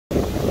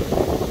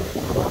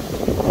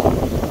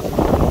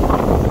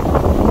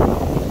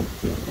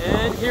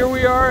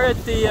are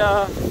at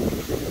the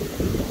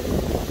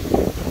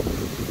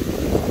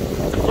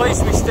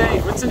place we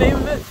stayed. What's the name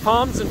of it?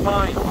 Palms and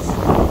Pines.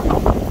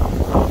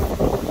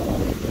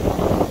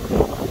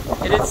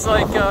 And it's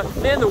like,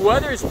 man, the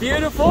weather is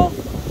beautiful.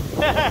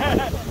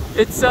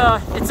 It's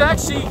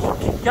actually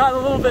gotten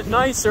a little bit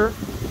nicer.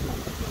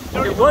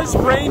 It was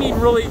raining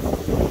really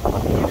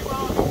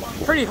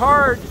pretty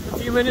hard a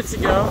few minutes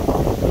ago,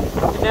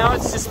 and now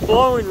it's just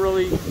blowing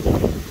really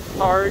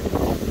hard.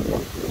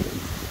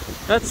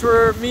 That's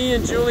where me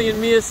and Julie and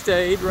Mia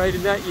stayed, right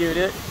in that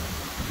unit.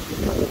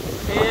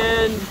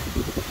 And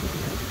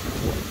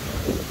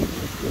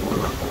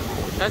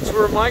that's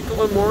where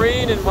Michael and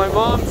Maureen and my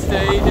mom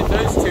stayed, in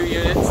those two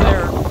units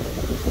there.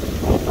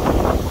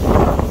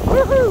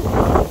 Woohoo!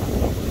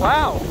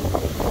 Wow!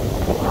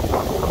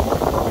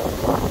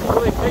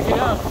 Really picking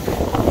up.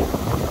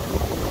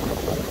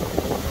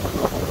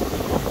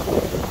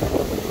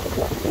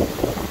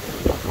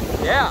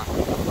 Yeah.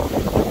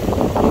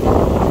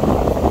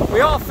 We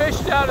all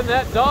fished out in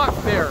that dock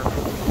there.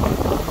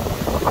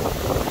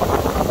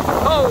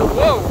 Oh,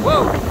 whoa,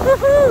 whoa!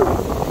 Woohoo!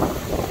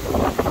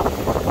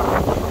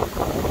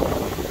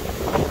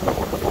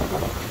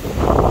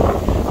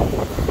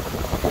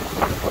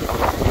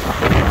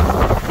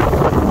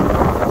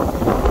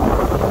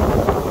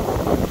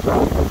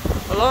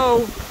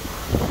 Hello.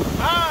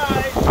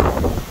 Hi.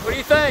 What do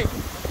you think?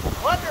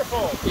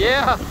 Wonderful.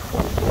 Yeah.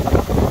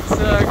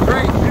 It's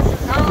great. This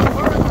is how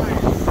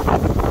paradise.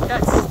 Yeah,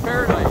 it's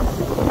paradise.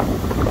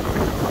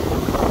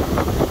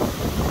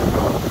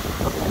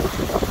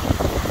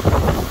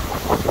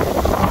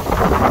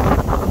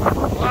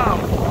 Wow.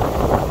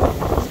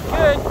 It's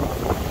good.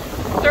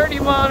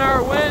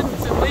 30-mile-an-hour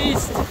winds at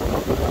least.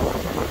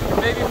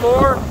 Maybe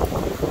more.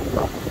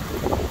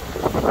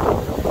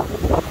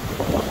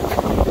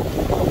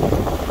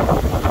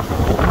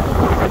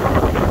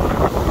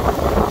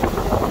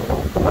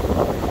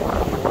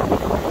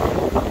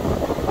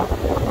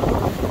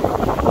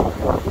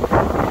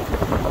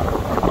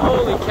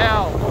 Holy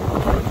cow.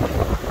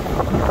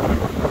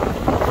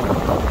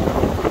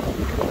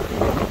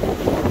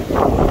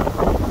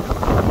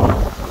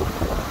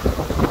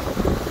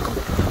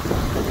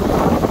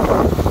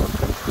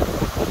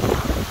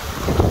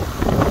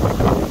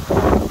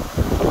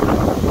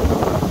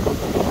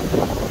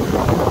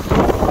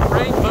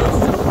 Rain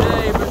most of the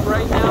day, but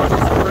right now it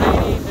isn't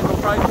raining. It'll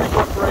probably pick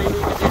up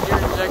raining again here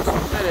in the next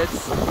few minutes.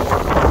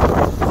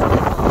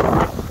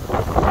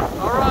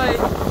 Alright.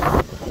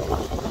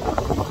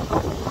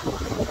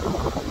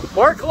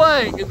 Mark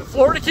Lang in the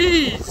Florida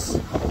Keys.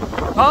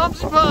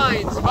 Palms and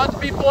Pines, about to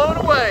be blown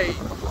away.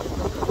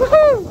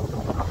 Woohoo!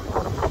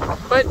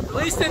 But at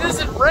least it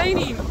isn't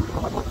raining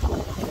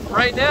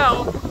right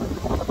now.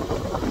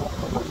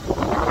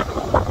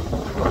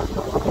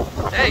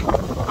 Hey,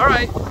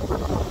 alright.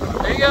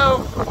 There you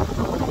go.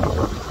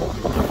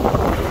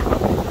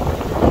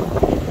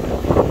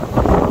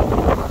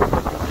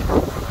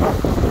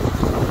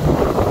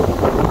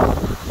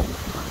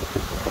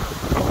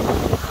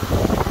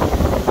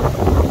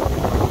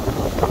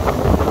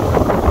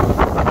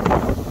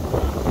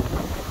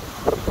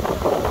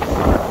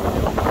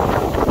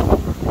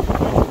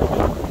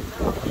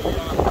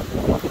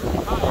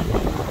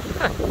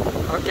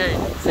 Okay,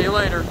 see you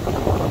later.